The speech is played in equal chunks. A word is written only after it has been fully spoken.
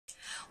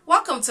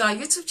Welcome to our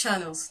YouTube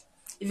channels.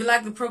 If you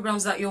like the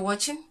programs that you're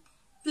watching,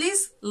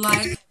 please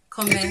like,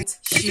 comment,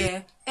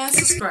 share, and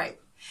subscribe.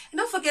 And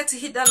don't forget to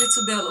hit that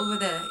little bell over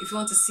there if you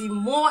want to see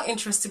more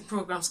interesting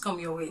programs come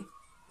your way.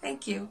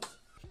 Thank you.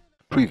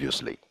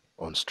 Previously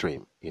on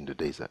Stream in the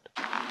Desert.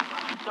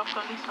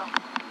 Dr. Lisa,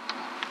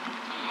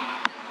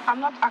 I'm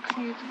not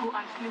asking you to go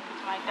and sleep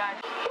with my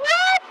dad.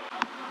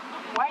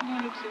 Why do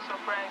you look so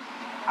surprised?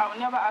 I will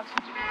never ask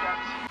you to do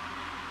that.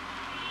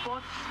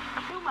 But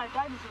I feel my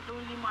dad is a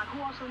lonely man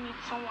who also needs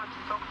someone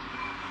to talk to.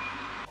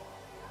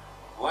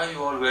 Why are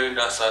you all wearing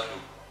that sad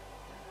look?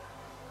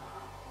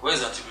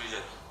 Where's Auntie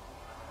Bridget?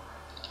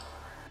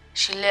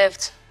 She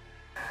left.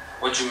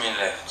 What do you mean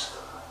left?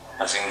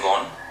 As in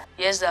gone?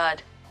 Yes,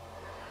 Dad.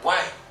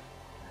 Why?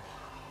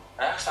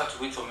 I asked her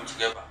to wait for me to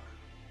get back.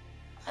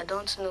 I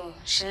don't know.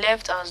 She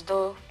left as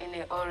though in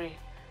a hurry,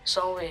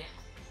 somewhere.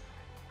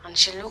 And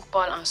she looked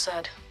pale and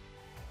sad.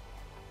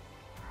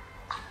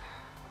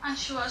 And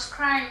she was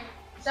crying.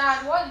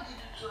 Dad, what did you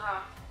do to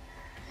her?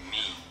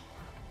 Me?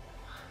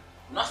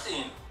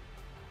 Nothing.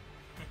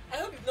 I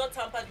hope you've not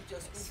tampered with your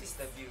school fees.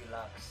 Sister, be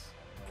relaxed.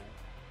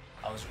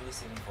 No. I was really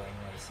saving for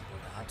NYC, but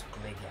I had to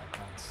collect the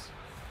accounts.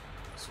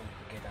 So we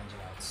could get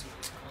Angela out. So,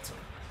 what's up?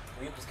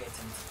 Will you please get in?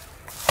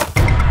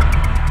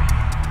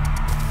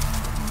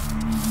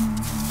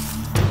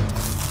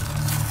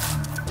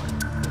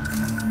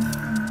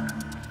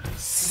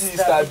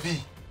 Sister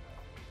B.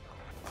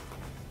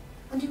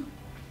 And you,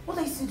 what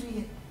are you still doing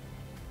here?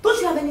 Don't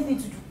you have anything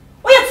to do?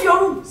 Oh yeah, to your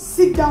room!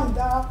 Sit down,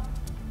 Dara.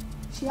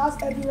 She has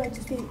every right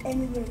to stay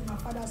anywhere in my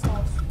father's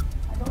house.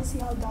 I don't see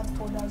how that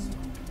bothers you.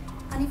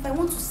 And if I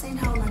want to send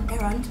her on an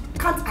errand,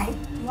 can't I?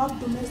 You have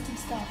domestic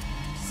staff.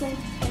 Send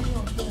any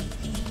of them.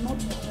 She's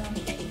not your errand.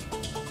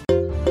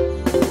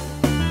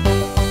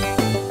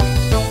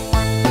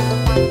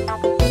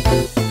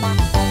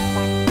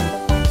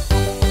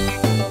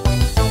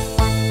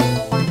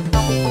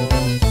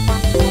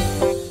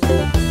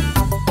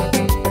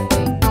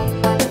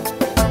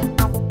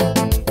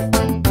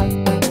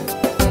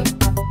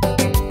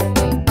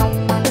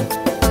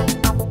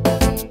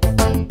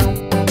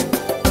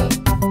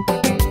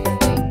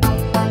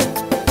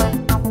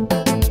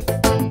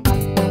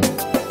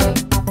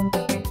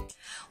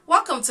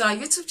 Welcome to our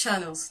YouTube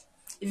channels.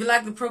 If you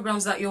like the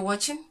programs that you're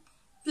watching,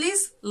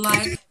 please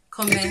like,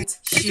 comment,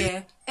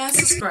 share, and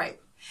subscribe.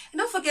 And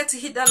don't forget to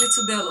hit that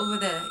little bell over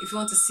there if you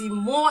want to see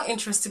more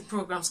interesting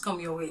programs come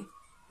your way.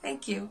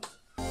 Thank you.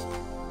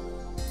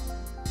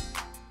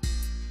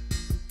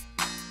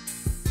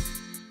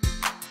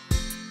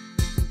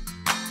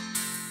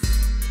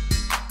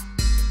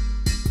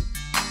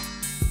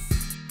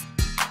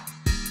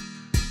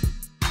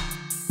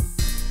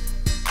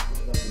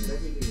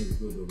 Everything is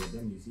good over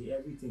them. You see,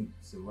 everything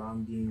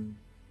surrounding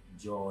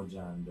George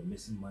and the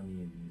missing money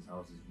in his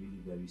house is really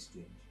very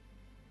strange.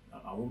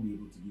 I won't be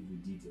able to give you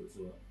details,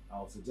 so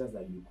I'll suggest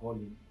that you call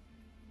him,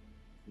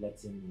 let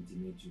him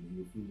intimate you.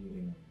 He'll fill you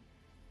in on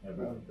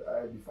everything.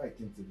 Before I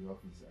came to the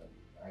office,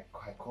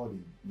 I called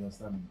him. You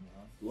understand me?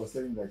 He was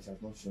telling me that she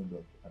has not shown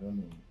up. I don't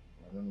know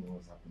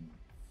what's happening.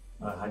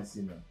 I haven't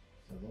seen her.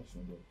 She has not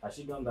shown up. Has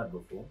she done that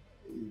before?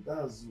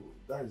 That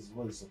is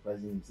what is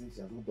surprising him. Saying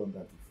she has not done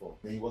that before.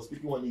 Then he was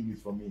speaking one English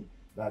for me.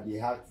 That the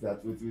hacked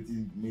that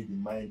waiting made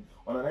in mind.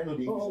 And I know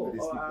the English that they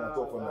speak and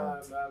talk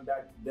on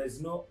that there's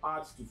no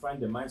art to find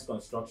the mind's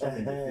construction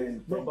in the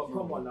face. No, but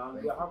come on now.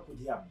 How could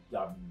he have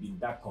been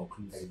that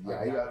conclusive?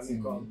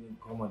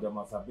 Come on, there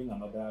must have been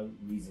another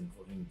reason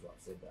for him to have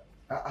said that.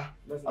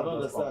 I don't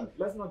understand.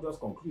 Let's not just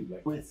conclude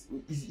like wait,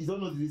 you don't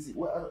know the reason.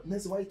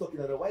 Nelson, why are you talking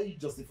like that? Why are you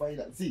justifying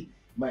that? See,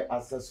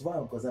 as far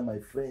as I'm concerned, my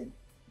friend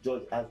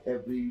George has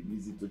every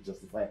reason to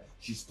justify it.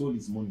 She stole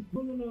his money.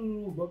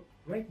 No. But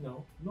right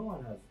now, no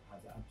one has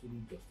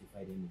actually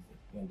justified anything.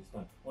 You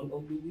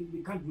understand?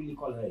 We can't really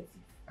call her a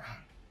thief.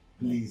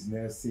 Please,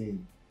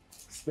 Nelson,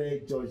 spare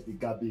George the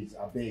garbage,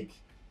 I beg.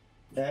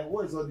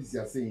 What is all this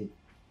you're saying?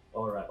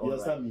 Alright. You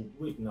understand me?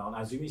 Wait now,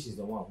 assuming she's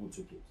the one who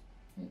took it.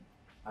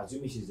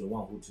 Assuming she's the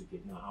one who took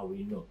it, now how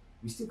we know?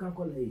 We still can't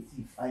call her a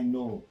thief. I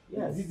know.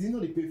 Yes. Did you know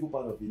the painful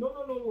part of it?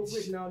 No.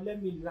 Wait now,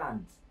 let me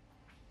land.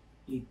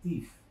 A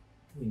thief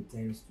who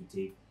intends to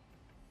take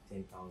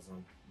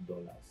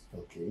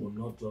 $10,000 will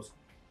not just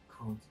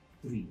count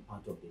 3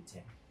 out of the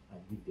 10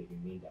 and leave the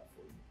remainder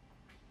for you.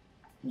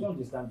 Do you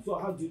understand? So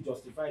how do you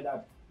justify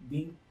that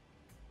being,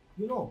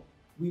 we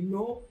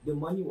know the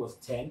money was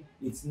 10,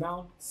 it's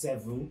now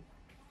 7,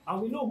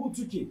 and we know who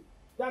took it.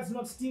 That's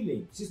not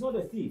stealing. She's not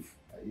a thief.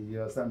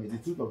 You understand me? The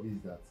truth of it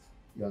is that,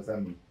 you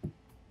understand me?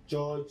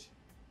 George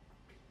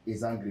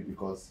is angry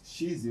because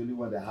she's the only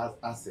one that has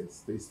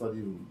access to his study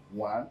room.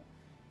 1,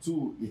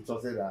 2, he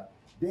trusted her.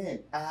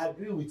 Then I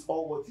agree with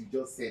all what you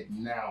just said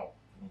now.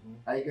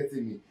 Are you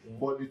getting me? Yeah.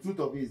 But the truth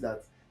of it is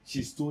that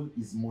she stole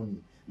his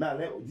money. Now,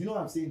 do you know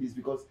why I'm saying this?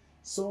 Because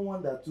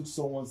someone that took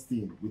someone's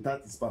thing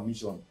without his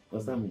permission,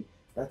 understand me?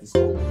 That is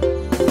called.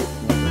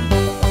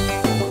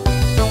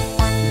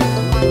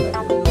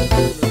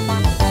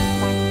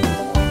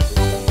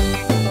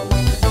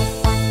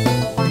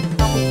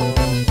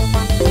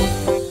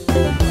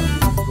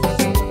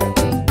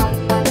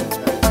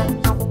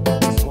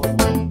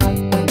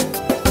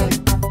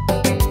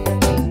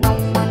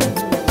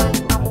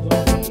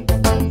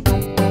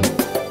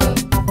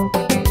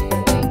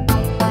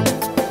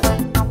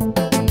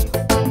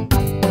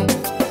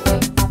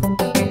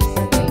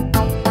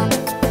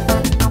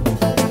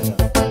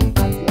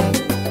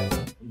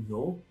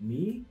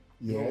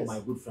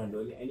 good friend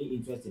or any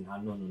interest in her.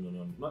 No,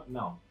 not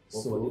now.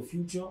 But So, for the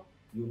future,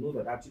 you know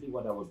that actually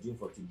what I was doing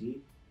for today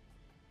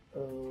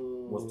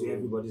was to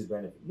everybody's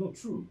benefit. No,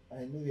 true.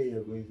 I know where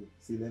you're going to.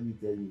 See, let me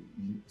tell you.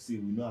 See,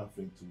 we know our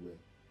friend too well.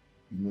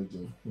 You know,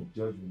 George.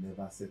 George will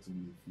never settle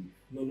with a thief.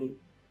 No.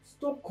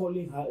 Stop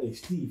calling her a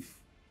thief.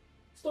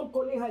 Stop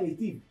calling her a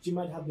thief. She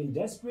might have been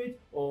desperate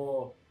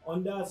or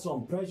under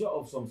some pressure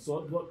of some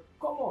sort, but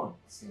come on.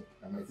 See,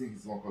 I might think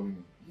he's the one calling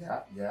me.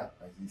 Yeah.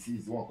 You see,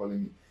 he's the one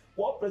calling me.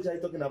 What pressure are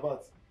you talking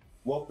about?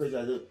 What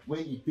pressure?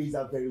 When he pays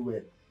her very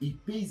well. He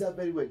pays her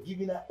very well,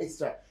 giving her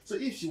extra. So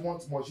if she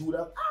wants more, she would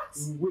have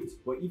asked. Wait,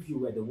 but if you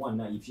were the one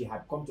now, if she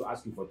had come to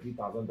ask you for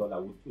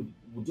 $3,000,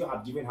 would you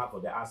have given her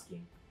for the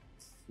asking?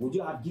 Would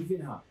you have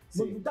given her?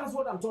 See, but that's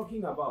what I'm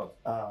talking about.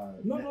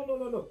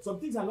 No. Some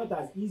things are not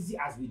as easy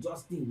as we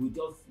just think. We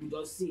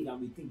just say it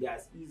and we think they're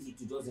as easy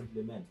to just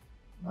implement.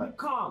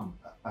 Calm.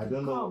 I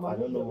don't know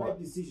what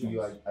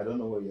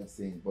you're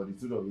saying, but the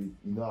truth of it,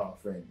 you know our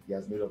friend, he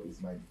has made up his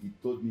mind. He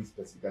told me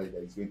specifically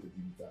that he's going to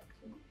deal with that.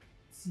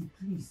 See,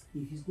 please,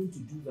 if he's going to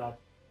do that,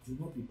 do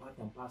not be part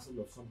and parcel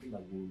of something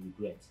that we'll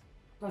regret.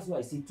 That's why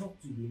I say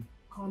talk to him,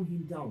 calm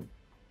him down.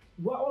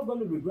 We're all going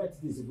to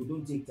regret this if we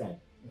don't take time.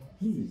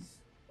 Please.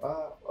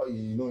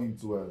 You know him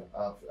too well.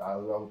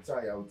 I'll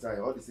try.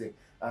 All the same.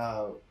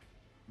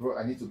 Bro,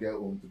 I need to get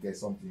home to get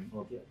something.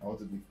 Okay. I want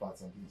to give Pat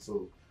something.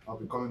 So I'll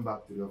be coming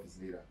back to the office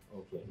later.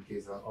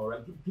 Okay, sir. All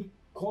right.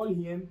 Call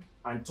him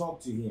and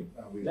talk to him.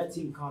 Let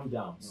him calm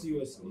down.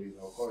 Seriously.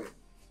 I'll call him.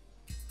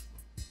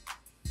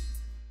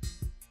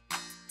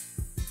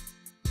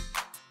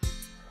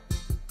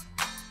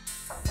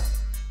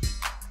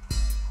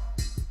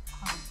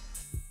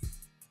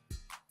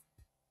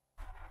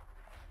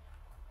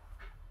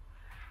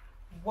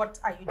 What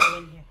are you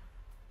doing here?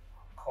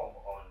 Come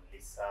on,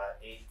 Lisa.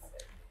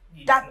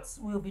 That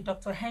will be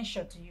Dr.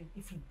 Henshaw to you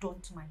if you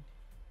don't mind.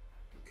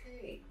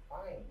 Okay,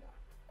 fine.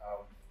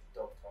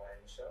 Dr.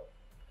 Henshaw,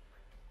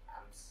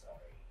 I'm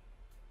sorry.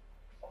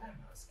 All I'm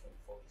asking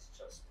for is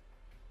just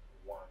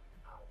one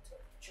out of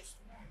just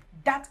one.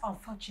 That,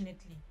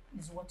 unfortunately,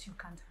 is what you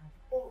can't have.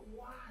 But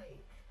why?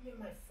 I mean,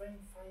 my friend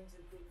finds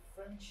a good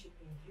friendship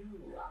in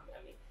you.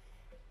 I mean,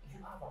 you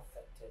have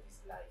affected his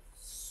life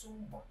so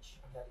much,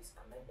 and that is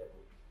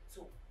commendable.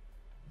 So,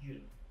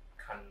 you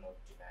cannot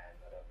deny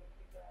another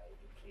the guy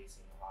you place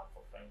in your heart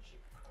for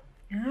friendship.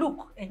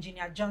 Look,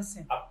 Engineer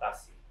Johnson.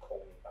 Bassey, call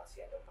me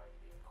Bassey. I don't mind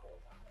being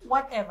called that.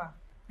 Whatever.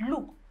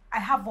 Look, I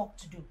have work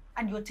to do,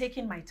 and you're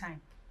taking my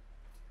time.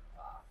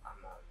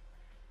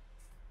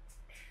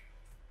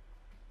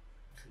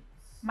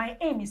 My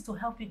aim is to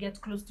help you get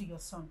close to your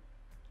son.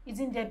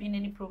 Isn't there been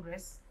any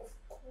progress? Of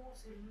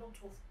course, a lot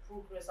of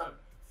progress, and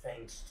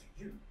thanks to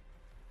you.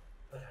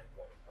 But I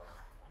want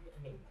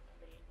please.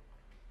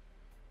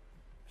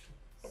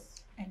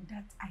 And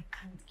that I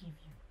can't give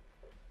you.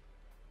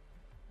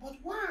 But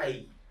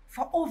why?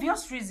 For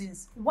obvious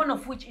reasons, one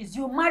of which is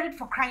you're married,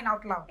 for crying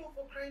out loud. No,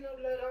 for crying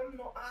out loud, I'm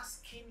not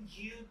asking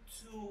you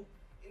to,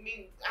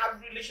 have a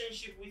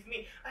relationship with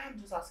me. I am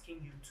just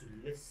asking you to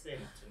listen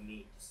to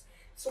me.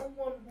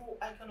 Someone who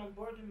I can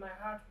unburden my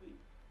heart with,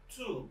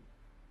 too.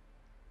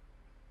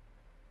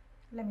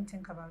 Let me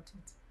think about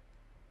it.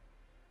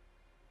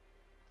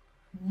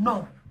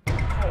 No.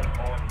 Come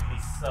on,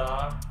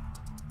 Lisa.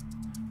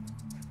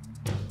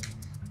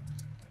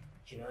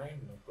 You know, I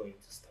am not going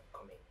to stop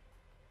coming.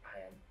 I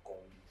am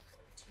going to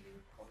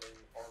continue coming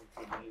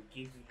until you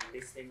give me a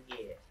listening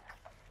ear.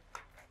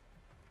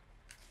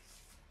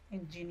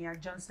 Engineer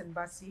Johnson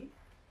Bassey,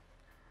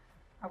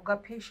 I've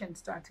got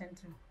patients to attend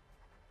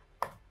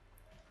to.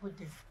 Good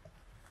day.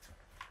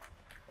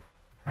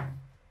 Dr.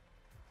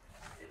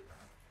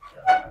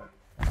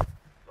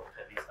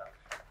 Lisa,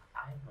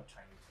 I am not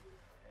trying to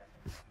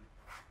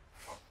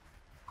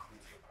come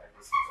into your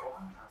privacy. So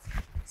I'm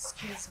asking.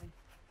 Excuse me.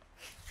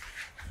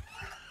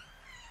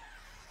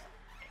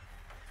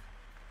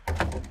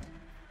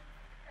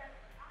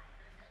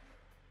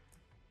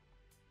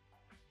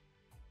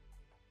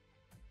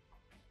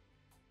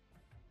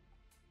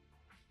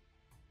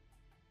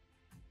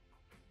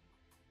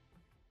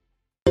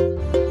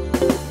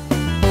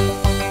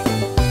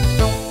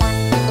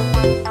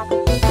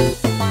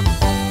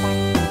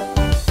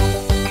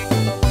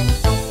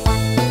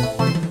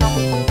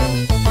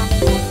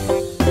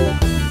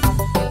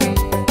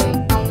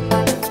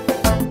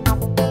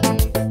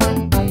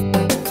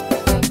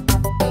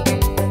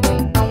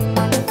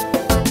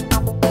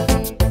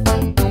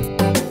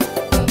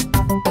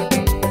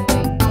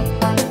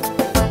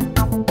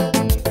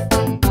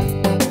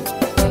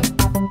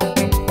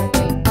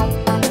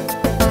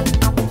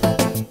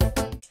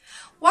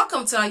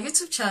 To our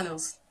YouTube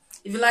channels.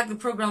 If you like the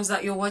programs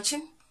that you're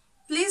watching,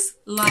 please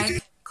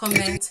like,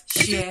 comment,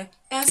 share,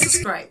 and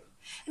subscribe.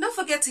 And don't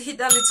forget to hit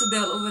that little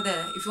bell over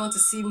there if you want to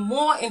see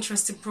more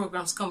interesting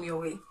programs come your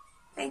way.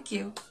 Thank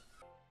you.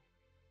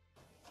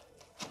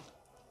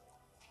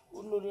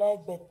 Who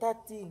like better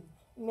thing?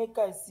 Make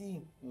I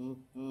see. Who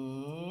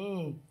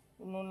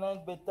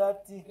like better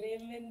thing?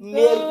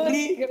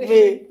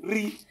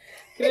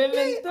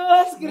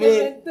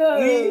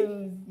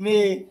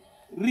 Mary.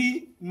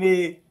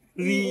 Mary.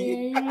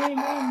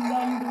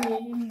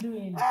 I'm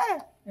doing.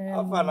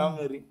 How far now,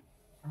 Mary?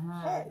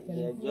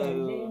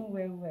 Doing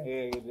well.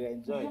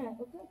 Enjoy.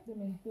 Okay,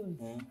 Clementos.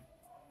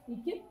 He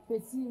keep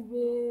person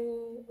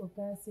where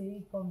okay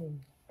say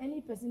coming.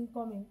 Any person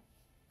coming?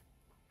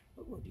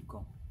 Nobody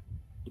come.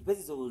 The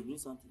person supposed to bring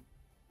something.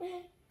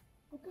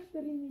 Okay,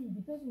 telling me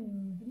the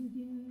person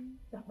bringing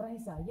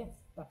taprisa.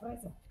 Yes,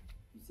 taprisa.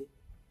 You say?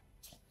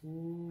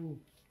 Oh,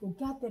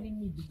 okay, telling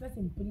me the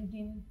person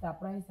bringing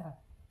taprisa.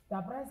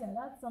 Taprisa,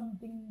 that's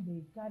something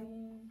they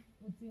carry,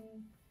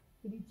 putting,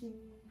 preaching,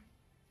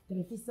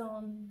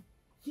 television,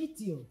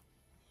 video.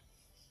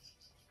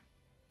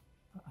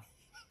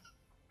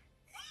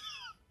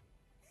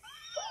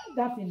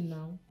 That thing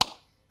now.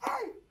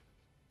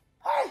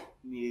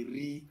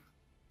 Mary.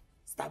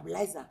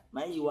 Stabilizer.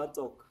 Now you want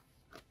to talk.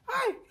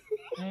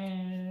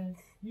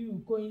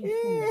 You going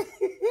school.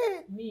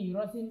 Me,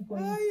 rotten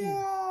going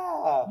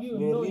school. You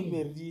Mary, knowing.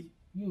 Mary.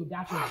 You,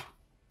 that thing.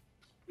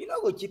 You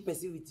not go cheap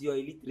person with your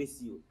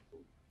illiteracy.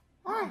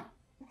 Okay,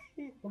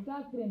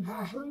 friend,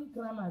 you bring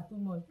grammar too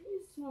much.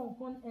 This one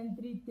con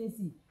entry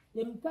tesi.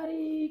 Them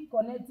carry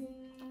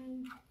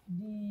connecting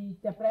the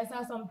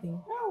compressor something.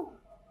 No.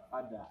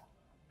 Ada.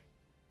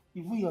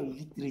 Even your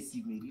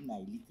illiteracy, Mary, na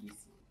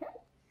illiteracy.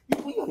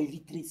 Even your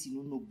illiteracy,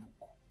 no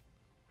book.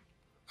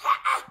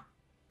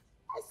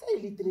 I say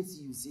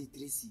illiteracy, you say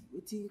tracy.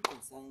 What do you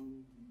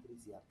concern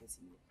illiteracy a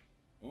person?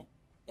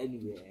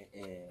 Anyway,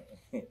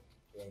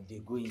 they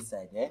go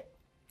inside,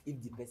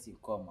 If the person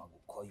come, I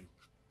will call you.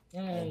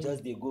 And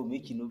just they go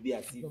make you no be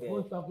as if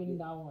suppose talking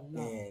that one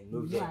now.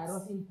 No you are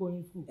rushing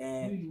going school.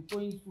 You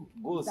going school.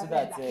 Go so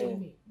that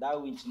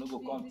that winch no go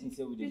come think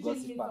say we dey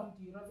gossip. Teaching me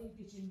something, you rushing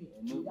teaching me.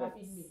 No vex.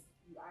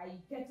 I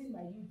getting my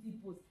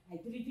UT post. I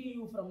treating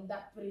you from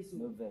that place.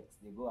 No vex.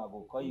 They go. I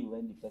go call you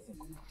when the person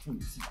come.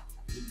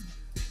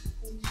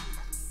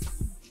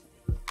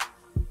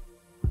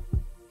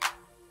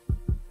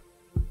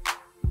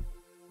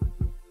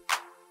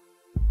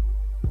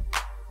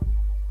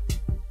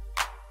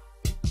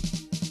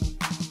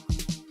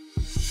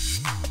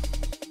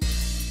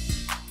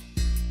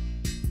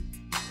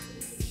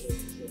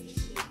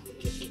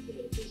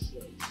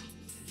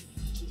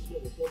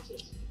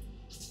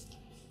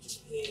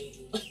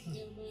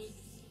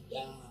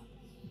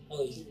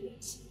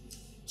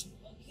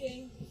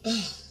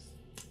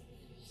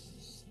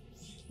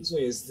 This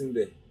one you're sitting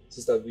there,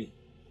 Sister B.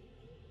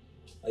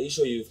 Are you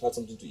sure you've had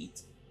something to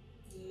eat?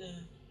 Nah.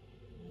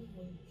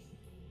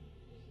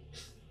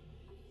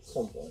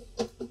 Come on.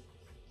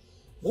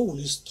 When will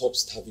you stop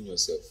starving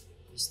yourself?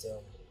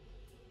 Still.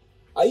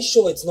 Are you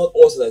sure it's not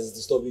ulcer that is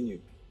disturbing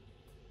you?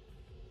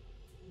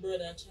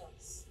 Brother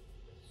Charles,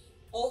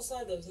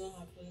 ulcer does not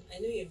happen. I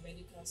know you're a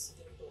medical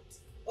student, but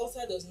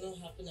ulcer does not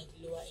happen at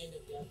the lower end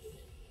of the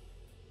abdomen.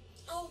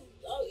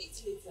 I'll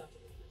eat later.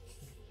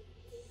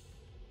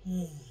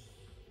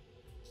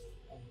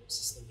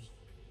 Sister B,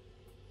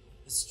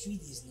 it's 3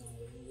 days now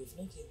and we've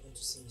not yet gone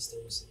to see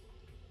Mr. Wilson.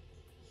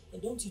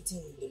 And don't you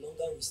think the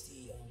longer we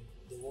stay,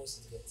 the worse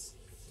it gets?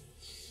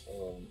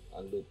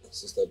 And look,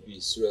 Sister B,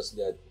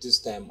 seriously, at this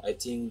time,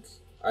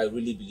 I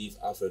really believe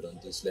Alfred on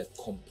this, like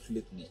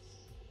completely.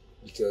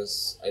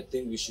 Because I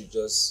think we should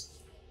just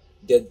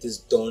get this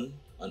done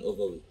and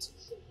over with.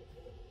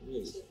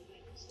 Really.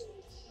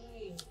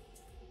 Fine.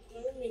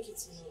 I won't make it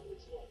tomorrow.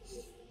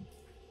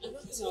 I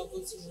promise I'll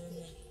go tomorrow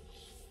morning.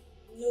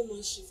 No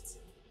more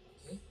shifting.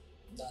 Okay?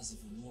 That's if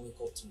you won't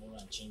wake up tomorrow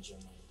and change your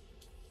mind.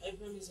 I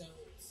promise I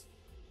won't.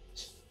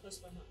 Cross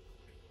my heart.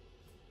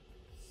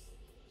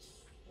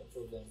 No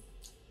problem.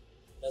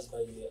 That's by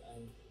the way,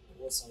 and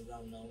what's on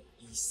ground now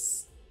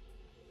is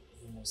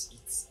you must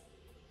eat,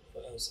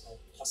 or else I'll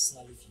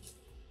personally feed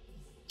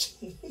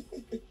you.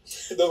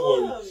 Don't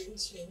worry.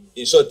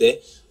 In short,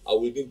 I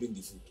will even bring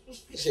the food.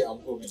 Yeah, I'm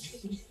coming.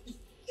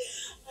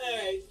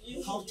 Alright, you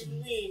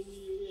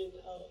win.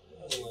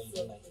 Oh, you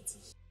don't like it.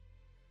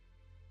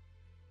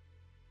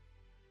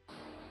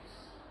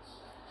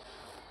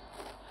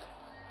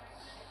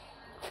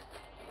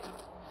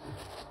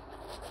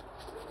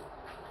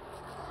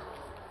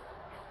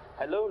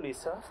 Hello,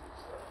 Lisa.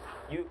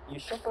 You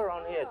shop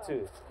around here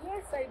too?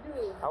 Yes, I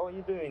do. How are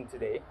you doing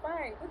today?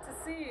 Fine, good to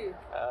see you.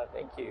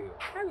 Thank you.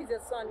 How is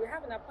your son? We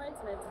have an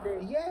appointment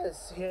today.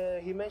 Yes,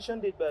 he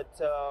mentioned it, but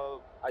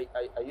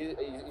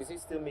is he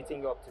still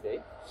meeting you up today?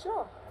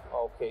 Sure.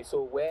 Okay,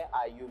 so where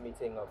are you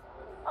meeting up?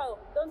 Oh,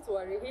 don't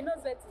worry. He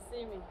knows where to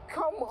see me.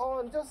 Come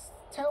on, just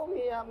tell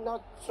me. I'm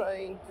not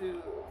trying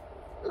to...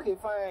 Okay,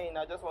 fine.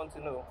 I just want to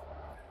know.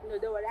 No,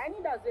 don't worry. I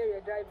knew that's where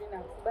you're driving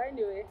at. But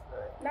anyway,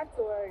 not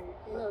to worry.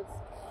 He knows.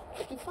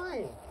 Okay,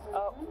 fine.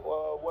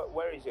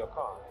 Where is your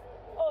car?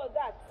 Oh,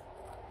 that.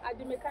 At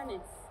the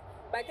mechanics.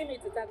 But I came here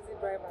to taxi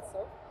driver,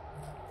 so.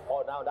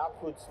 Oh, now that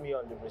puts me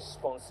on the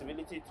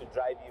responsibility to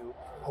drive you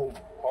home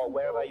or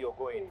wherever you're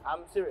going.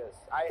 I'm serious.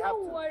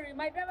 Don't worry.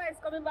 My driver is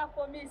coming back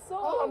for me, so.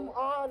 Come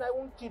on. I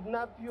won't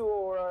kidnap you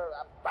or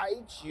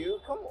bite you.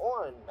 Come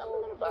on. I'm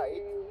not going to bite.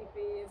 If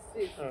he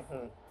sis.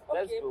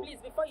 Let's Okay, go. please,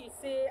 before you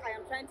say I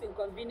am trying to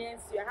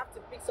inconvenience you, I have to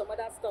pick some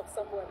other stuff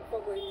somewhere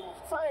before going on.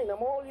 Fine,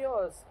 I'm all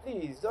yours.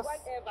 Please, just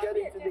Whatever. get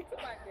Be a into the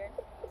gentleman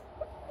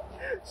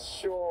then.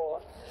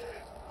 Sure.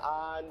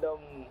 And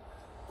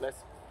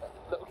let's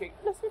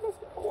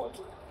go on.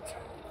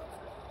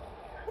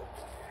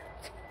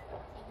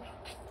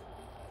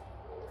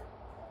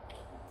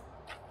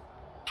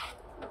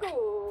 Good.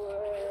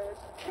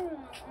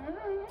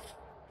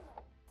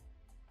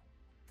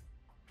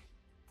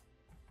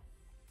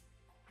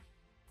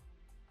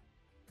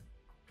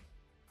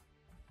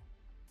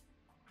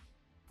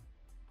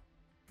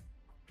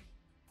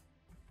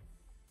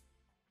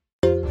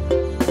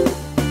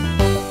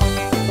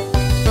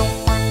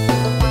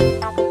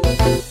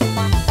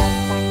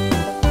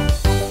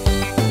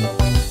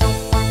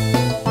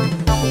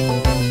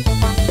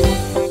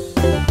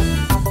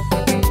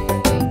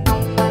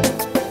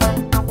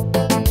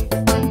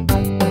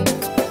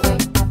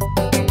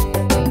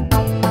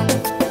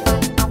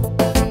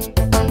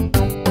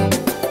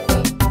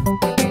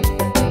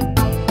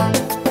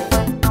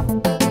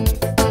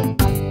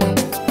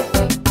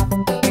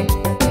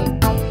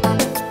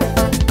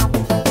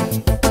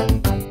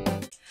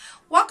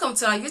 Welcome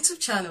to our YouTube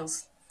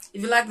channels.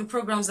 If you like the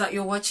programs that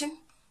you're watching,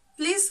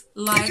 please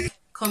like,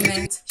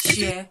 comment,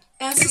 share,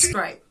 and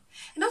subscribe.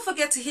 And don't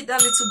forget to hit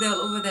that little bell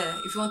over there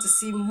if you want to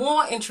see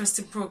more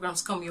interesting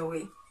programs come your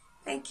way.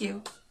 Thank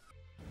you.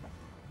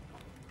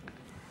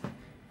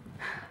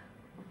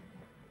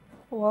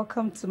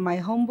 Welcome to my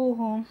humble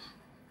home.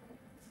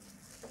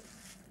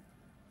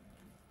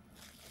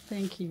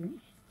 Thank you.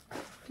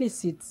 Please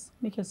sit.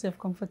 Make yourself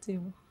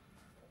comfortable.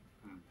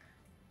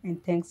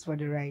 And thanks for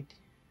the ride.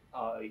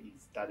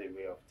 Is that a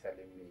way of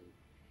telling me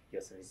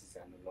your services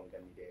are no longer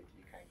needed?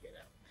 You can't get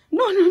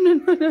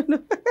out.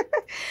 No.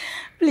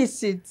 Please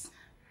sit.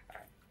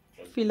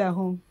 Feel at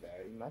home.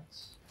 Very much.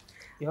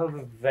 You have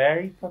a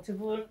very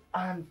portable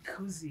and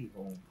cozy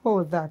home.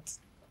 Oh, that.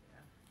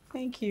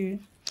 Thank you.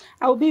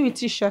 I'll be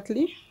with you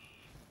shortly.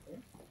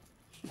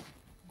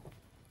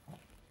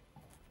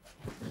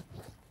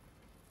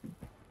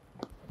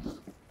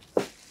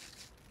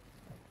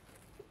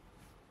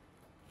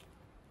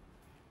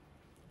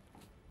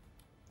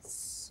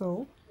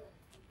 So,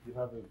 You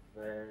have a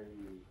very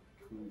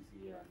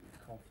cozy and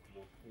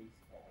comfortable place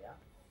there.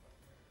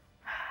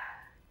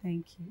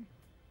 thank you.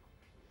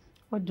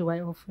 What do I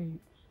offer you?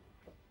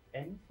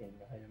 Anything,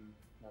 I am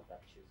not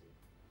that choosy.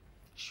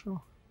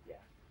 Sure. Yeah.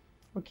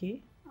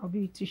 Okay, I'll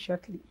be with you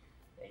shortly.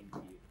 Thank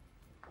you.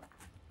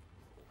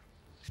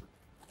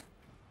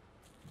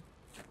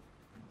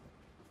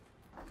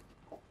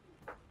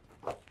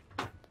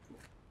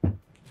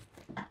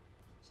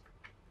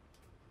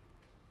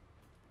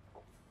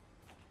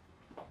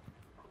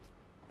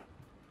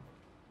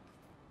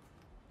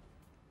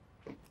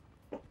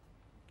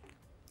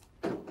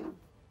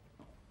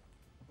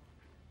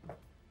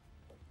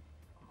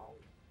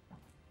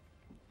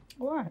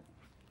 What?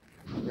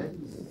 That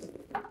is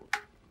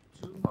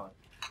too much.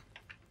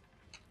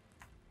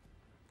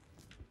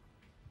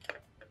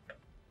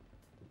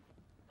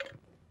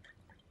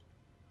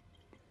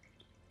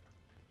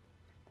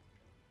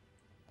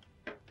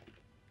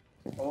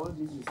 All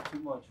this is too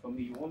much for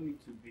me. You want me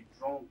to be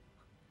drunk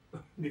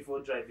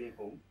before driving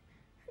home?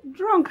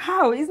 Drunk?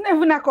 How? He's not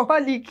even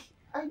alcoholic.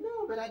 I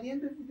know, but at the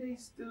end of the day,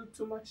 it's still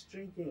too much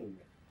drinking.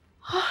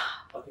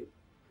 Okay,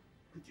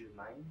 could you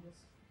mind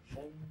just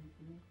sharing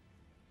with me?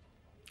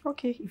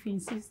 Okay, if you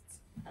insist.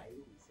 I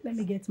will insist. Let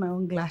me get my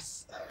own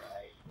glass.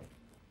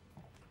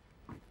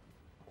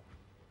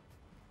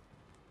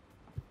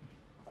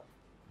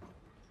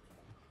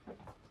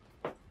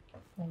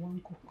 For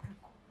one cook.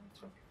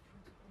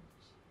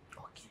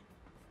 Okay.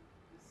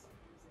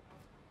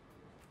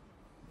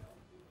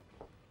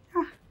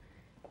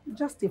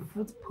 Just a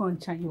fruit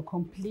punch and you're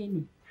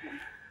complaining.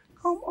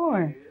 Come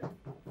on.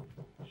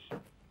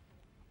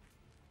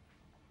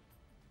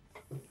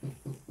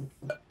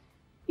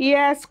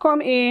 Yes,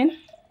 come in.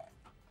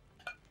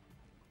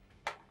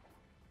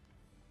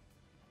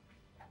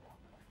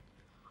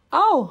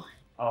 Oh,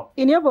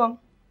 Inyobong,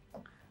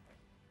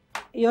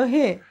 you're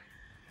here.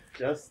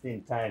 Just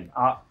in time.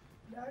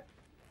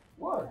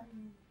 What?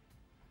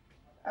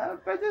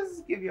 But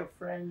just give your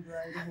friend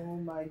ride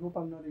home. I hope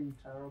I'm not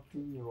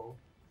interrupting your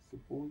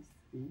supposed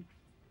thing.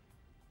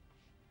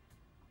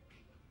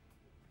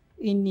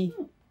 Inni,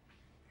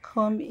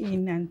 come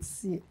in and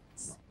sit.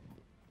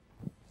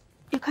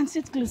 You can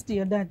sit close to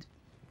your dad.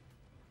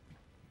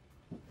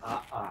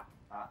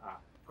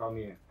 Come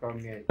here.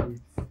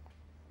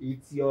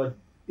 It's your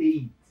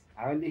date.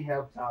 I only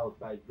helped out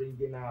by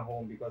bringing her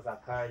home because her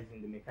car is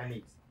in the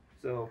mechanics.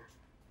 So,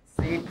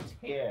 sit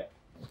here.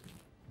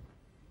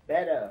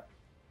 Better.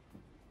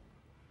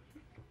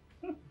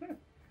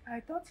 I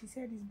thought he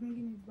said he's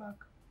bringing it back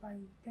by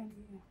 10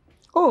 a.m.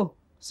 Oh,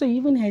 so you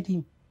even heard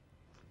him.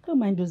 Don't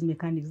mind those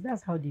mechanics.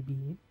 That's how they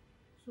behave.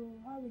 So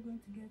how are we going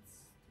to get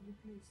to the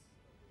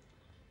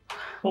place?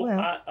 Oh, Well,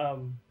 I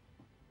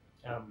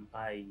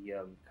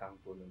can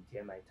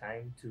volunteer my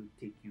time to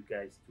take you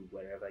guys to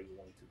wherever you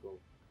want to go.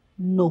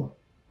 No.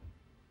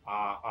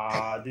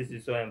 This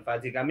is so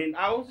emphatic. I mean,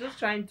 I was just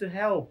trying to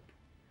help.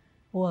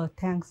 Well,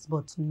 thanks,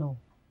 but no.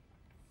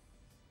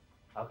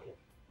 Okay.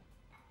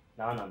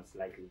 Now I'm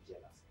slightly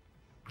jealous.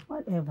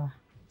 Whatever.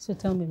 So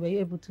tell me, were you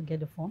able to get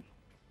the phone?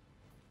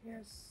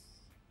 Yes,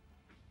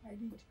 I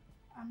did.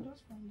 I'm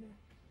just from there.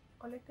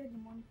 Collected the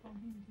money from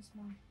him this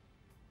month.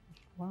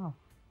 Wow.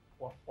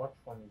 What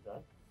phone is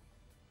that?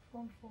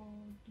 Phone for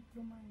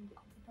diploma in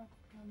computer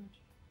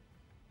technology.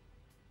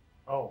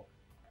 Oh.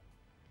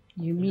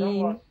 You Is that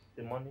mean what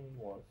the money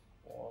was,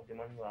 or the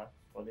money you asked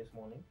for this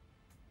morning?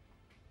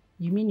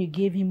 you mean you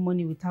gave him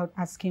money without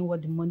asking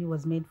what the money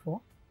was made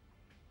for?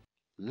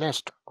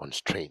 Next on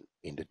Stream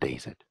in the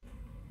Desert.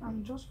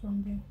 I'm just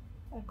from there.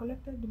 I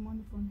collected the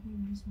money from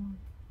him this month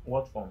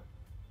What phone?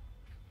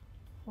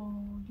 for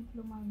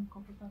diploma in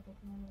computer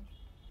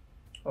technology.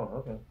 Oh,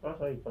 okay. That's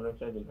how you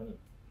collected the money.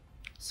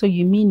 So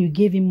you mean you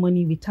gave him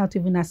money without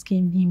even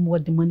asking him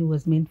what the money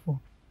was meant for?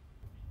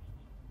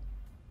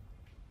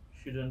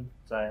 Shouldn't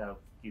I have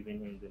given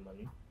him the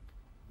money?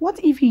 What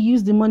if you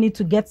used the money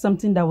to get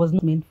something that was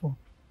not meant for?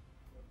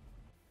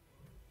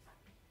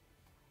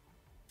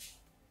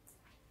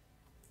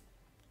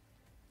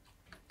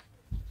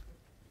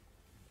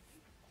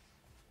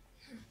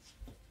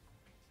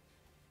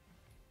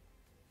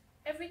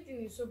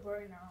 Everything is so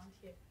boring around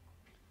here.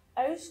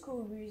 I wish school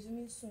will be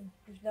resuming soon.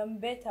 We've done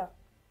better.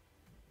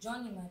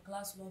 John in my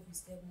class loved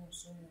his stepmom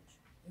so much.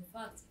 In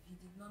fact, if he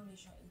did not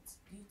mention it,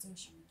 do you think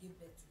she will give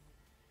birth to him?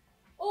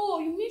 Oh,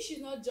 you mean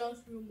she's not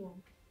John's real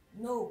mom?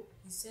 No,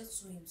 he said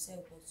so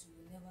himself, but you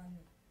will never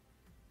know.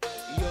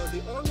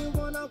 You're the only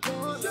one I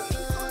wanna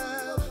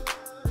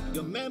have.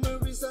 Your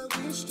memories I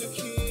wish to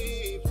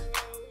keep.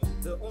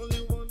 The only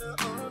one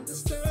that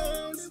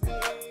understands me.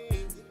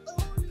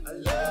 I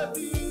love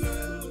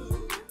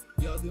you.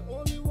 You're the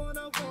only one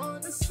I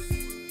wanna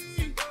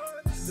see.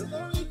 The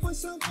only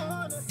voice I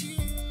wanna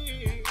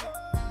hear.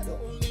 The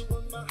only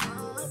one my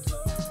heart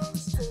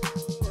longs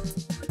for.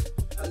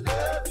 I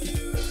love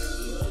you.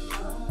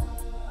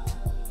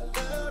 I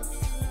love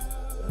you.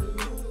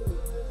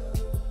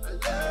 I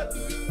love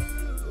you.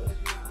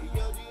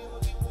 You're the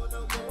only one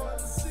I wanna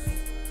see.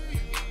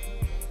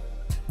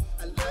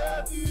 I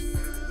love you.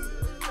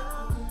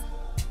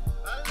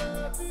 I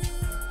love you.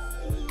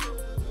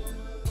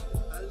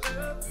 I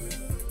love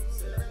you.